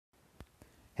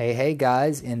Hey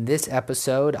guys, in this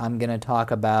episode, I'm going to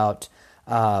talk about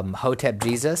Hotep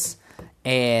Jesus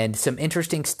and some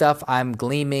interesting stuff I'm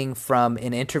gleaming from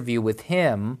an interview with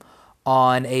him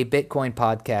on a Bitcoin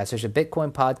podcast. There's a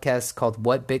Bitcoin podcast called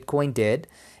What Bitcoin Did,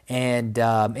 and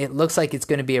it looks like it's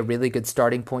going to be a really good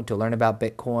starting point to learn about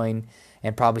Bitcoin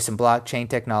and probably some blockchain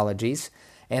technologies.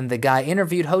 And the guy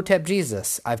interviewed Hotep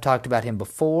Jesus. I've talked about him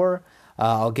before.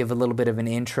 I'll give a little bit of an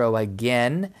intro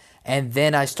again, and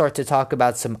then I start to talk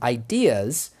about some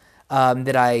ideas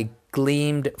that I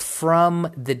gleaned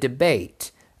from the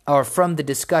debate or from the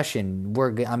discussion.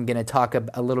 I'm going to talk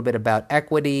a little bit about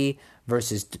equity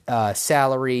versus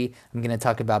salary. I'm going to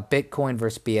talk about Bitcoin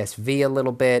versus BSV a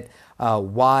little bit,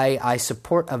 why I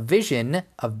support a vision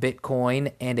of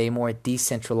Bitcoin and a more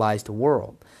decentralized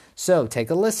world. So take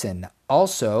a listen.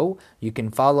 Also, you can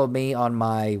follow me on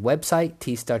my website,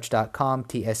 tstuch.com,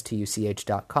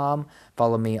 tstuch.com.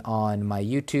 Follow me on my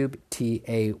YouTube,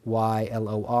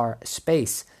 Taylor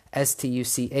space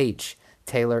Stuch,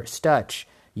 Taylor Stuch.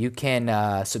 You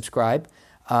can subscribe.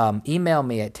 Email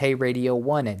me at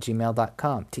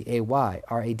tayradio1@gmail.com,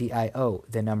 TAYRADIO,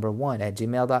 the number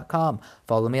 1@gmail.com.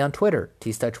 Follow me on Twitter,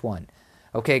 tstuch1.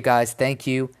 Okay, guys, thank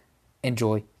you.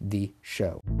 Enjoy the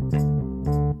show.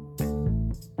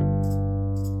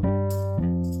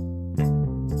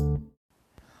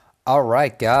 All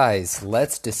right, guys,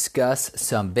 let's discuss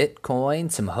some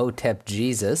Bitcoin, some Hotep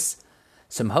Jesus.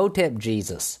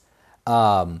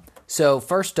 So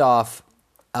first off,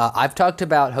 I've talked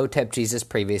about Hotep Jesus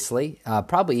previously,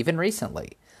 probably even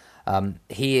recently.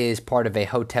 He is part of a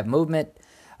Hotep movement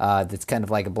that's kind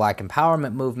of like a black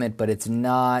empowerment movement, but it's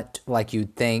not like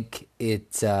you'd think.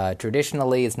 It's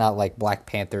traditionally, it's not like Black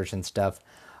Panthers and stuff.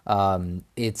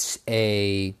 It's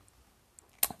a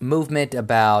movement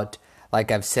about, like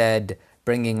I've said,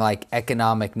 bringing like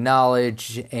economic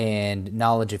knowledge and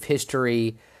knowledge of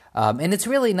history. And it's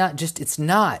really not just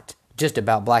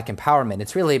about black empowerment.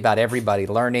 It's really about everybody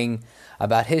learning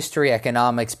about history,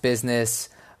 economics, business,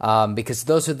 because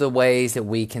those are the ways that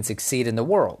we can succeed in the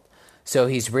world. So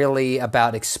he's really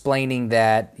about explaining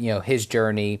that, his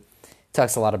journey.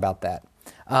 Talks a lot about that.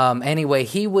 Anyway,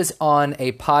 he was on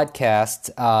a podcast,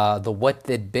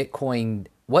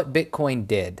 What Bitcoin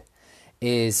Did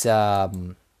is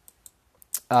the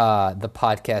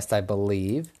podcast, I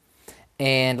believe.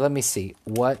 And let me see.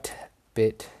 What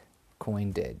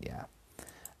Bitcoin Did, yeah.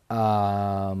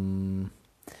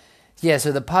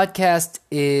 So the podcast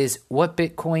is What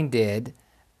Bitcoin Did,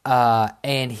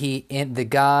 and the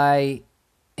guy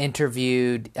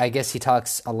interviewed, I guess he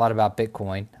talks a lot about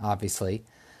Bitcoin, obviously,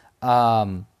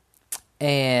 and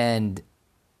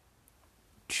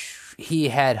he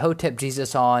had Hotep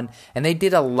Jesus on, and they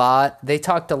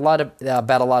talked a lot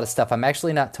about a lot of stuff. I'm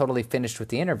actually not totally finished with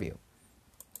the interview,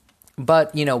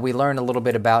 but we learn a little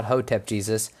bit about Hotep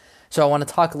Jesus. So I want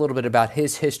to talk a little bit about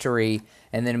his history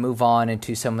and then move on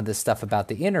into some of the stuff about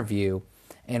the interview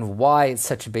and why it's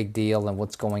such a big deal and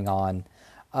what's going on.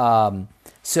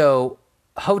 So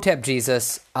Hotep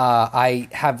Jesus, I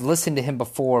have listened to him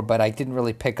before, but I didn't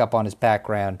really pick up on his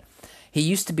background. He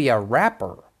used to be a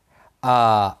rapper.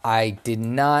 I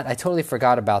totally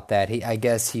forgot about that. I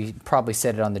guess he probably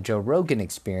said it on the Joe Rogan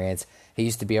Experience. He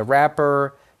used to be a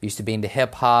rapper, used to be into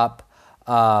hip hop,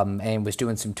 and was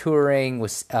doing some touring,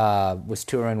 was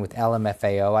touring with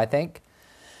LMFAO, I think.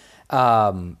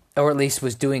 Or at least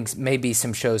was doing maybe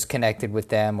some shows connected with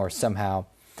them or somehow.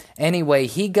 Anyway,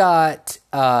 he worked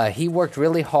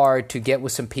really hard to get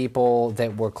with some people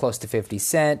that were close to 50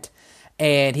 Cent.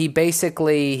 And he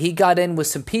got in with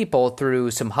some people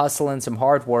through some hustle and some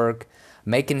hard work,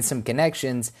 making some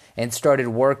connections, and started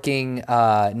working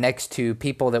next to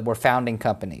people that were founding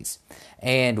companies.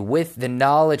 And with the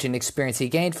knowledge and experience he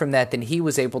gained from that, then he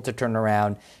was able to turn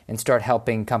around and start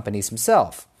helping companies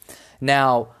himself.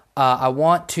 Now, I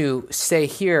want to say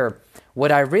here,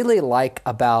 what I really like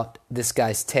about this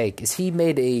guy's take is he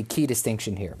made a key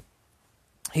distinction here.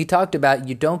 He talked about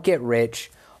you don't get rich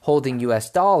holding US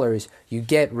dollars, you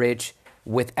get rich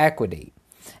with equity.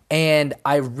 And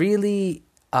I really,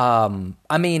 so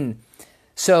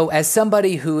as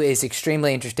somebody who is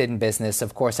extremely interested in business,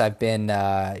 of course, I've been,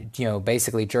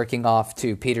 basically jerking off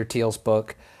to Peter Thiel's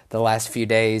book the last few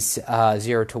days,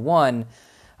 0 to 1.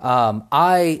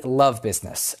 I love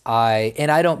business.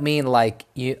 And I don't mean like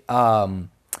the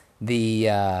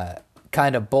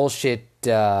kind of bullshit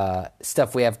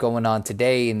stuff we have going on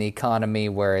today in the economy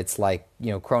where it's like,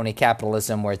 crony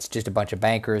capitalism, where it's just a bunch of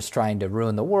bankers trying to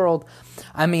ruin the world.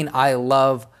 I mean, I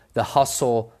love the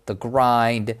hustle, the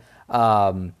grind,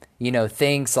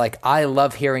 things like I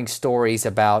love hearing stories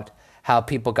about how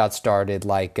people got started,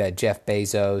 like Jeff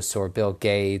Bezos or Bill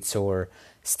Gates or,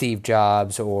 Steve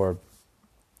Jobs or,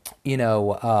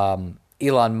 Elon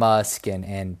Musk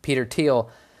and Peter Thiel,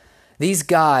 these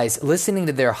guys, listening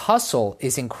to their hustle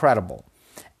is incredible.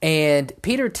 And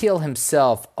Peter Thiel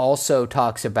himself also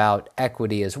talks about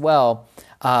equity as well.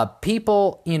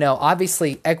 People,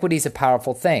 obviously equity is a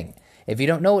powerful thing. If you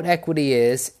don't know what equity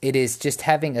is, it is just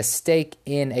having a stake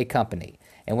in a company.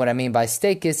 And what I mean by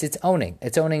stake is it's owning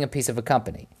a piece of a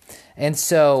company. And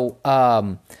so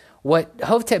what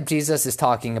Hotep Jesus is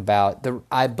talking about,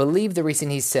 I believe the reason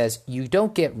he says you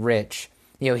don't get rich,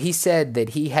 he said that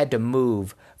he had to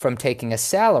move from taking a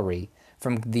salary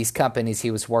from these companies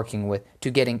he was working with to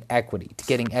getting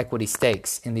equity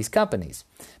stakes in these companies,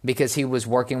 because he was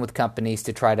working with companies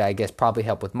to try to, I guess, probably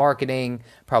help with marketing,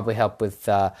 probably help with,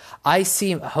 I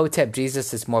see Hotep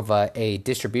Jesus as more of a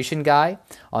distribution guy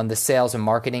on the sales and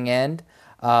marketing end,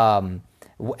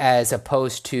 as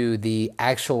opposed to the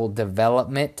actual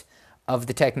development of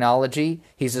the technology.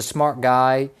 He's a smart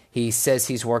guy. He says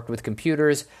he's worked with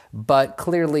computers, but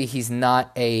clearly he's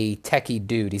not a techie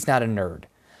dude. He's not a nerd.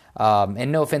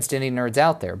 And no offense to any nerds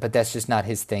out there, but that's just not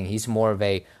his thing. He's more of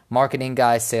a marketing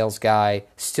guy, sales guy,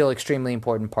 still extremely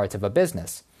important parts of a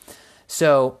business.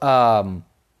 So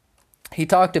he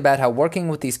talked about how working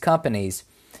with these companies,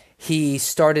 he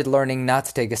started learning not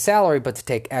to take a salary, but to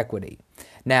take equity.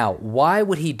 Now, why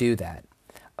would he do that?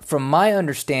 From my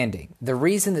understanding, the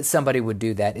reason that somebody would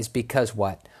do that is because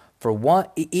what? For one,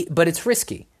 but it's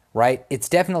risky, right? It's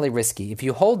definitely risky. If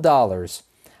you hold dollars,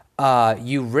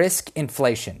 you risk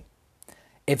inflation.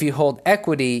 If you hold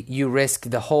equity, you risk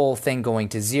the whole thing going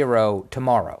to zero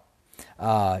tomorrow.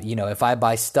 If I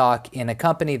buy stock in a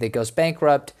company that goes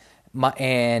bankrupt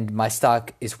and my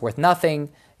stock is worth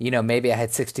nothing, maybe I had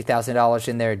 $60,000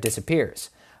 in there, it disappears.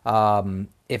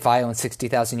 If I own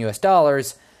 60,000 US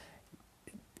dollars,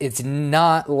 it's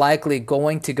not likely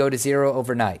going to go to zero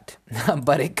overnight,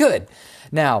 but it could.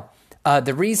 Now,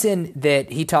 the reason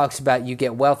that he talks about you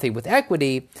get wealthy with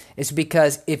equity is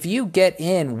because if you get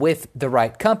in with the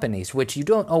right companies, which you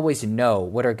don't always know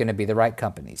what are going to be the right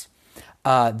companies,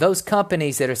 those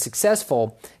companies that are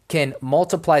successful can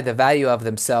multiply the value of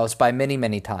themselves by many,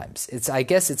 many times. I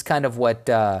guess it's kind of what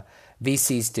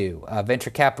VCs do,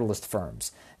 venture capitalist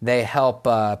firms. They help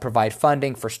provide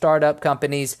funding for startup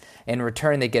companies. In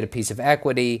return, they get a piece of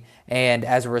equity. And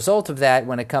as a result of that,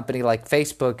 when a company like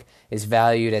Facebook is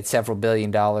valued at several $1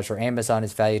 billion or Amazon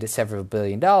is valued at several $1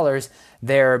 billion,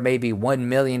 their maybe $1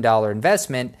 million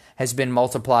investment has been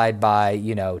multiplied by,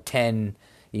 10,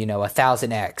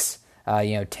 1,000x,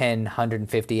 10,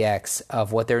 150x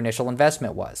of what their initial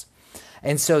investment was.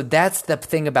 And so that's the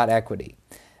thing about equity.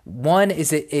 One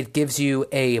is it gives you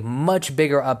a much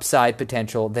bigger upside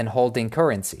potential than holding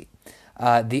currency.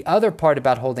 The other part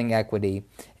about holding equity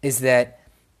is that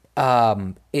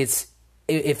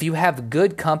if you have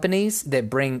good companies that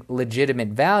bring legitimate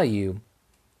value,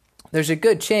 there's a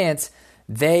good chance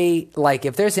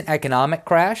if there's an economic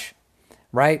crash,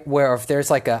 right, where if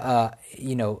there's like a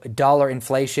dollar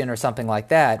inflation or something like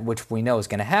that, which we know is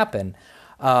going to happen,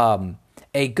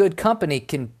 a good company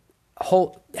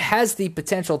has the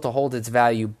potential to hold its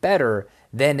value better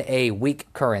than a weak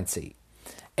currency.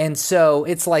 And so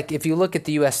it's like if you look at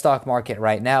the U.S. stock market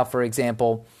right now, for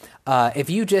example, if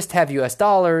you just have U.S.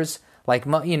 dollars, I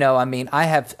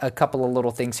have a couple of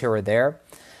little things here or there,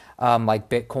 like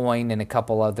Bitcoin and a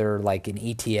couple other, like an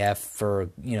ETF for,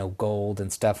 gold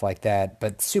and stuff like that,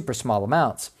 but super small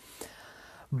amounts.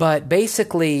 But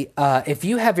basically, if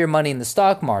you have your money in the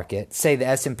stock market, say the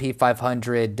S&P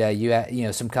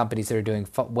 500, some companies that are doing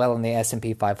well in the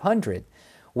S&P 500,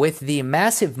 with the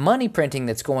massive money printing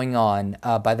that's going on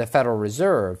by the Federal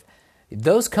Reserve,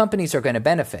 those companies are going to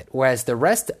benefit, whereas the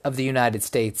rest of the United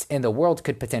States and the world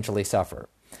could potentially suffer.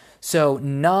 So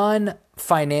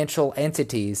non-financial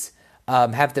entities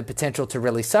have the potential to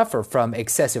really suffer from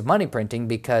excessive money printing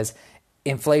because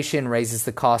inflation raises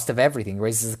the cost of everything,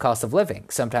 raises the cost of living,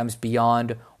 sometimes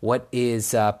beyond what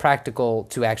is practical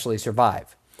to actually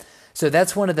survive. So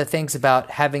that's one of the things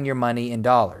about having your money in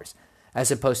dollars,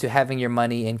 as opposed to having your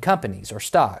money in companies or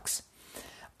stocks.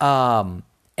 And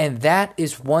that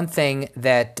is one thing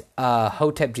that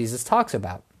Hotep Jesus talks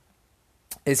about,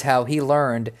 is how he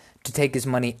learned to take his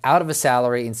money out of a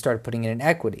salary and start putting it in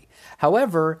equity.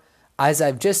 However, as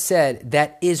I've just said,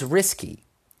 that is risky.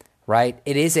 Right?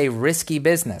 It is a risky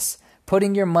business.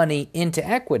 Putting your money into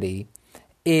equity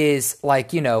is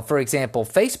like, for example,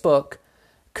 Facebook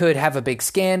could have a big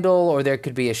scandal, or there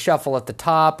could be a shuffle at the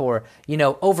top, or,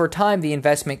 over time the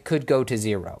investment could go to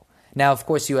zero. Now, of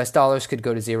course, US dollars could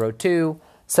go to zero too.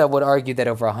 Some would argue that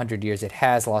over 100 years it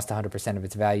has lost 100% of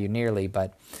its value nearly.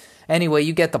 But anyway,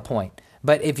 you get the point.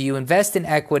 But if you invest in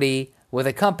equity, with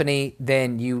a company,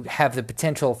 then you have the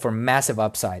potential for massive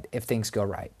upside if things go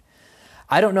right.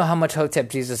 I don't know how much Hotep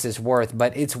Jesus is worth,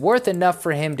 but it's worth enough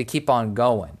for him to keep on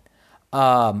going.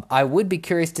 I would be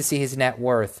curious to see his net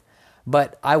worth,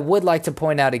 but I would like to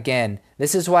point out again,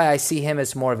 this is why I see him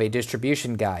as more of a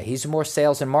distribution guy. He's more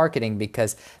sales and marketing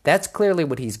because that's clearly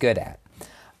what he's good at.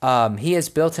 He has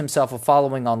built himself a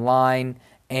following online,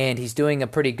 and he's doing a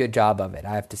pretty good job of it,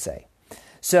 I have to say.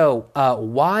 So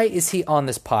why is he on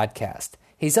this podcast?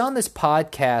 He's on this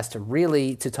podcast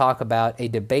really to talk about a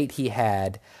debate he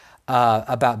had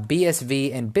about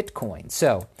BSV and Bitcoin.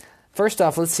 So first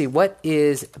off, let's see, what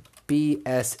is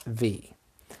BSV?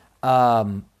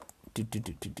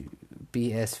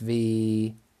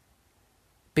 BSV.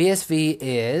 BSV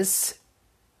is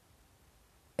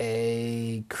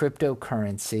a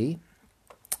cryptocurrency.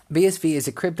 BSV is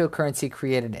a cryptocurrency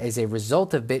created as a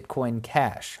result of Bitcoin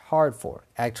Cash, hard fork.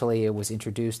 Actually, it was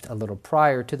introduced a little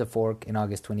prior to the fork in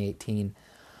August 2018.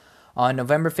 On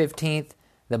November 15th,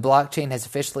 the blockchain has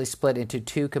officially split into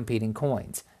two competing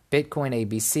coins, Bitcoin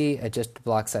ABC, adjusted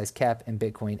block size cap, and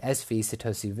Bitcoin SV,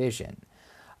 Satoshi Vision.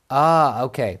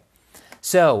 Okay.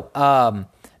 So,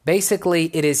 basically,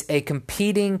 it is a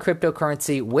competing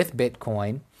cryptocurrency with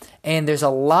Bitcoin, and there's a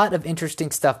lot of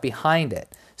interesting stuff behind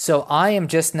it. So I am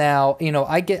just now,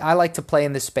 I like to play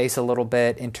in this space a little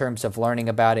bit in terms of learning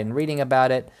about it and reading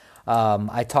about it.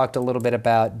 I talked a little bit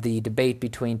about the debate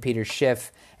between Peter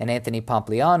Schiff and Anthony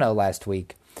Pompliano last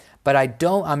week, but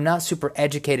I'm not super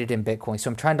educated in Bitcoin,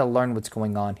 so I'm trying to learn what's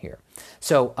going on here.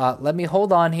 So let me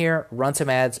hold on here, run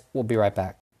some ads. We'll be right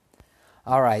back.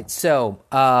 All right. So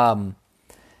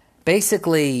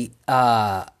basically,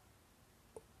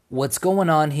 what's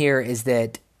going on here is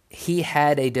that he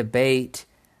had a debate.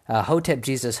 Hotep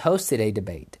Jesus hosted a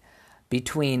debate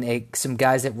between some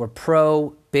guys that were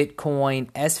pro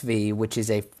Bitcoin SV, which is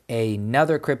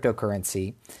another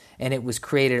cryptocurrency, and it was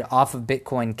created off of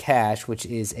Bitcoin Cash, which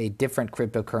is a different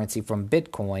cryptocurrency from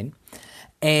Bitcoin.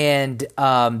 And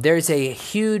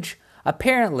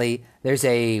apparently there's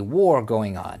a war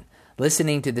going on.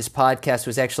 Listening to this podcast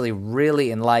was actually really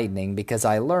enlightening because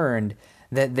I learned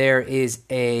that there is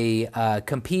there's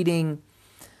competing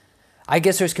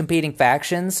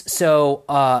factions. So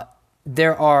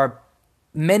there are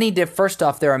many different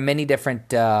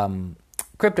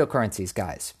cryptocurrencies,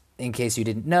 guys. In case you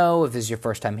didn't know, if this is your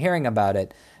first time hearing about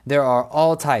it, there are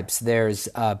all types. There's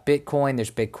Bitcoin,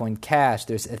 there's Bitcoin Cash,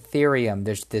 there's Ethereum,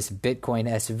 there's this Bitcoin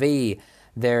SV,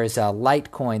 there's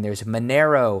Litecoin, there's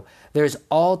Monero, there's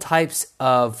all types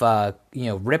of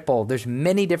Ripple. There's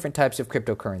many different types of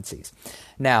cryptocurrencies.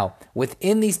 Now,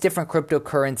 within these different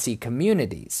cryptocurrency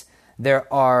communities,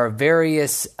 there are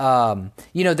various,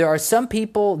 there are some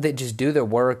people that just do their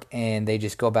work and they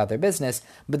just go about their business,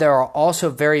 but there are also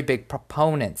very big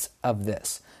proponents of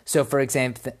this. So, for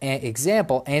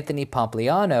example, Anthony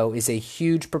Pompliano is a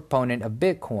huge proponent of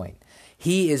Bitcoin.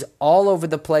 He is all over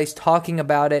the place talking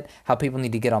about it, how people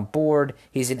need to get on board.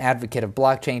 He's an advocate of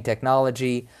blockchain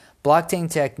technology. Blockchain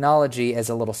technology, as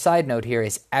a little side note here,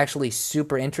 is actually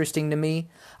super interesting to me.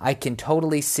 I can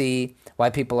totally see why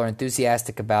people are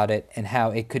enthusiastic about it and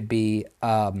how it could be.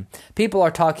 People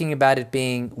are talking about it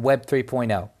being Web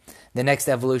 3.0, the next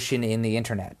evolution in the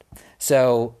internet.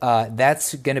 So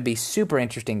that's going to be super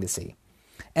interesting to see.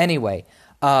 Anyway,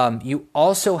 you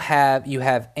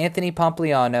have Anthony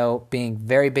Pompliano being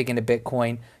very big into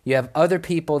Bitcoin. You have other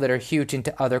people that are huge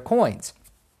into other coins.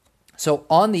 So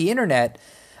on the internet,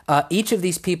 each of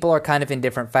these people are kind of in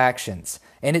different factions.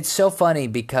 And it's so funny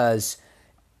because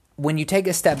when you take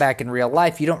a step back in real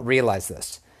life, you don't realize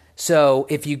this. So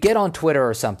if you get on Twitter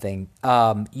or something,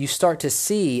 you start to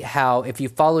see how if you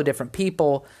follow different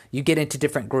people, you get into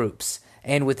different groups.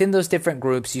 And within those different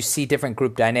groups, you see different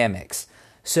group dynamics.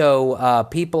 So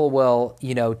people will,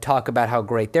 talk about how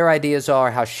great their ideas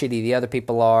are, how shitty the other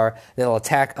people are. They'll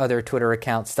attack other Twitter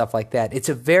accounts, stuff like that.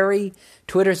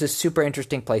 Twitter's a super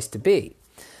interesting place to be.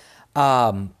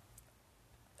 I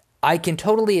can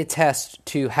totally attest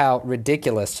to how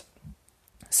ridiculous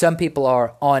some people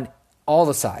are on all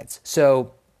the sides.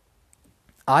 So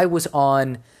I was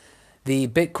on the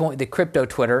crypto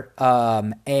Twitter,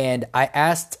 and I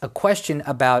asked a question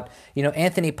about,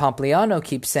 Anthony Pompliano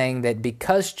keeps saying that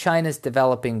because China's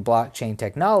developing blockchain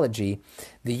technology,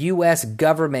 the U.S.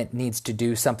 government needs to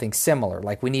do something similar,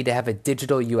 like we need to have a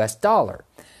digital U.S. dollar.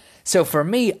 So for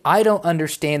me, I don't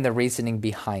understand the reasoning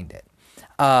behind it.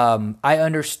 I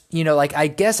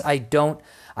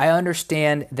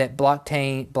understand that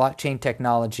blockchain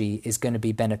technology is going to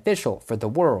be beneficial for the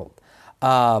world.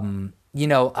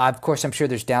 Of course, I'm sure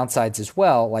there's downsides as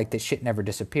well, like that shit never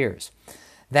disappears.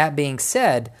 That being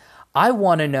said, I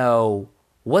want to know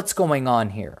what's going on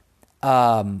here?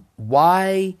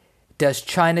 Why does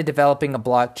China developing a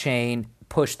blockchain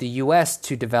push the US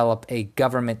to develop a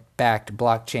government-backed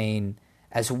blockchain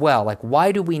as well? Like,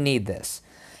 why do we need this?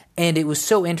 And it was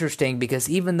so interesting because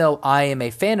even though I am a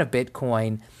fan of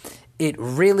Bitcoin, it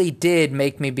really did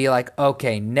make me be like,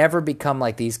 okay, never become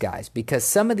like these guys. Because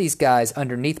some of these guys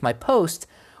underneath my post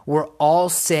were all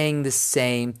saying the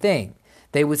same thing.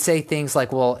 They would say things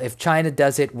like, well, if China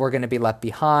does it, we're going to be left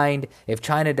behind. If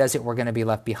China does it, we're going to be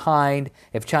left behind.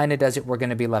 If China does it, we're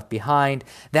going to be left behind.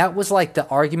 That was like the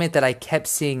argument that I kept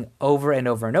seeing over and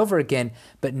over and over again,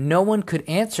 but no one could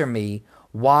answer me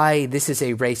why this is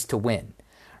a race to win,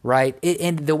 right?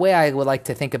 And the way I would like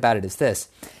to think about it is this.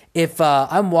 If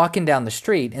I'm walking down the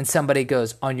street and somebody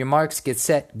goes, on your marks, get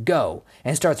set, go,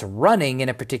 and starts running in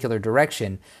a particular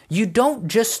direction, you don't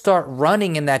just start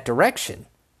running in that direction.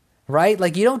 Right?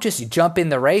 Like, you don't just jump in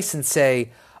the race and say,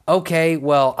 okay,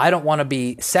 well, I don't want to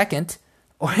be second,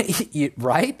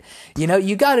 right? You know,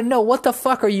 you got to know, what the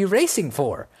fuck are you racing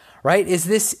for, right? Is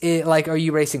this like, are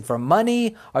you racing for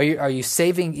money? Are you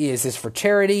saving? Is this for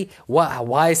charity?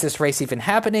 Why is this race even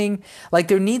happening? Like,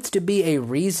 there needs to be a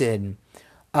reason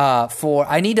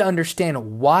I need to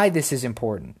understand why this is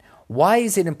important. Why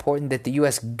is it important that the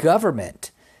U.S.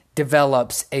 government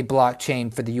develops a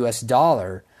blockchain for the U.S.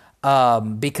 dollar?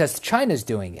 Because China's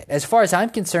doing it. As far as I'm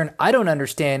concerned, I don't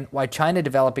understand why China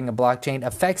developing a blockchain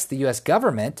affects the U.S.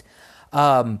 government.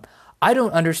 I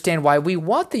don't understand why we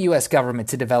want the U.S. government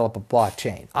to develop a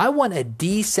blockchain. I want a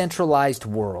decentralized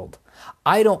world.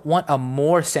 I don't want a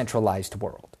more centralized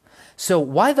world. So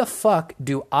why the fuck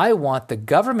do I want the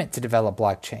government to develop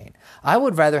blockchain? I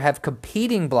would rather have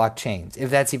competing blockchains,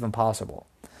 if that's even possible.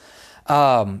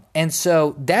 And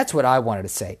so that's what I wanted to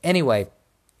say. Anyway,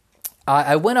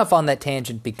 I went off on that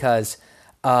tangent because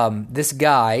this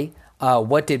guy,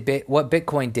 what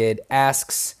Bitcoin did,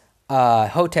 asks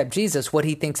Hotep Jesus what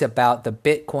he thinks about the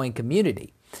Bitcoin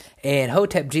community. And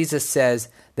Hotep Jesus says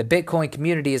the Bitcoin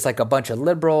community is like a bunch of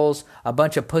liberals, a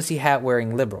bunch of pussy hat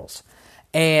wearing liberals.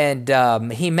 And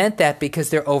he meant that because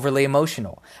they're overly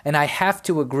emotional. And I have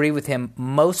to agree with him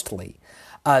mostly.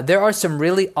 There are some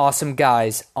really awesome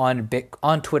guys on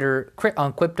Twitter,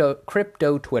 on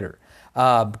crypto Twitter.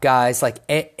 Guys like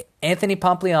Anthony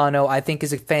Pompliano, I think,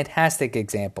 is a fantastic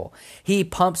example. He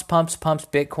pumps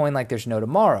Bitcoin like there's no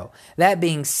tomorrow. That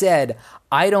being said,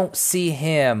 I don't see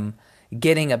him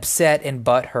getting upset and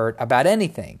butthurt about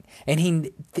anything. And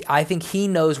I think he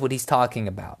knows what he's talking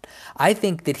about. I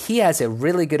think that he has a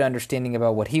really good understanding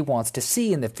about what he wants to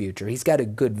see in the future. He's got a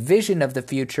good vision of the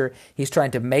future. He's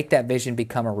trying to make that vision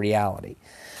become a reality.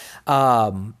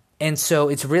 And so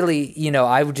it's really,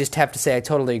 I would just have to say I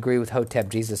totally agree with Hotep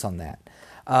Jesus on that.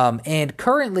 And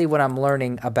currently what I'm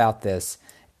learning about this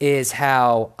is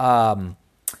how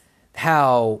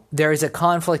there is a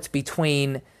conflict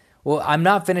between, well, I'm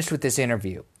not finished with this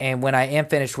interview. And when I am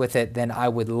finished with it, then I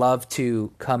would love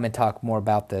to come and talk more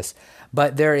about this.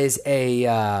 But there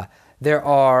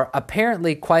are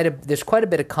apparently there's quite a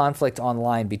bit of conflict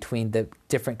online between the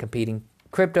different competing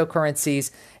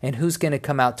cryptocurrencies and who's going to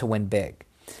come out to win big.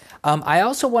 I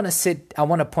also want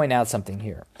to point out something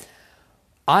here.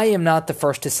 I am not the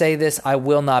first to say this. I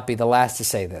will not be the last to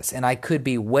say this. And I could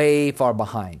be way far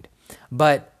behind.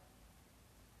 But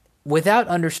without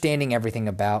understanding everything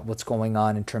about what's going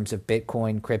on in terms of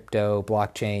Bitcoin, crypto,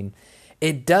 blockchain,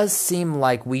 it does seem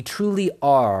like we truly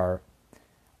are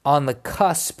on the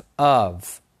cusp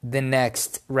of the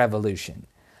next revolution.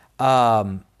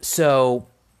 And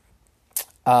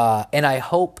I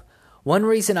hope. One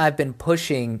reason I've been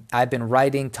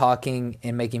writing, talking,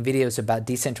 and making videos about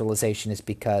decentralization is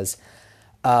because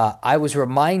I was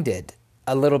reminded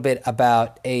a little bit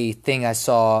about a thing I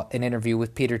saw, an interview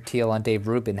with Peter Thiel on Dave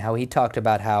Rubin, how he talked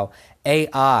about how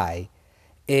AI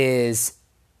is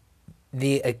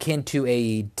akin to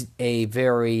a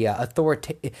very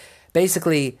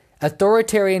basically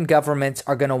authoritarian governments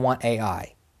are going to want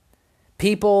AI.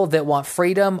 People that want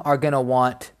freedom are going to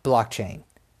want blockchain.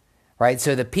 Right,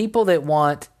 so the people that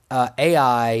want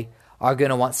AI are going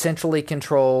to want centrally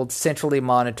controlled, centrally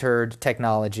monitored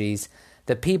technologies.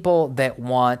 The people that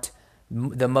want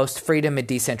the most freedom and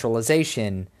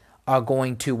decentralization are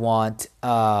going to want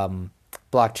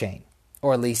blockchain,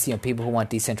 or at least people who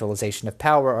want decentralization of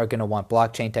power are going to want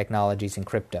blockchain technologies and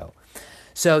crypto.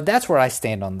 So that's where I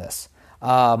stand on this.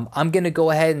 I'm going to go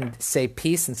ahead and say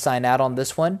peace and sign out on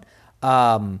this one.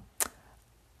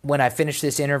 When I finish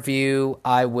this interview,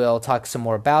 I will talk some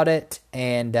more about it,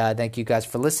 and thank you guys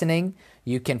for listening.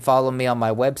 You can follow me on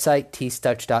my website,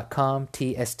 tstuch.com,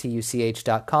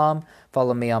 tstuch.com.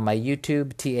 Follow me on my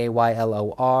YouTube,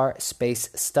 Taylor space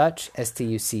Stuch,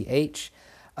 Stuch.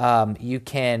 You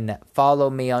can follow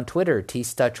me on Twitter,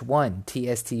 tstuch1,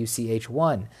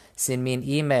 TSTUCH1. Send me an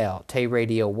email,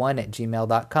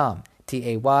 tayradio1@gmail.com,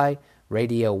 TAY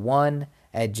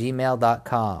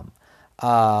radio1@gmail.com.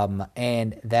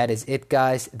 And that is it,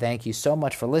 guys. Thank you so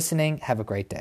much for listening. Have a great day.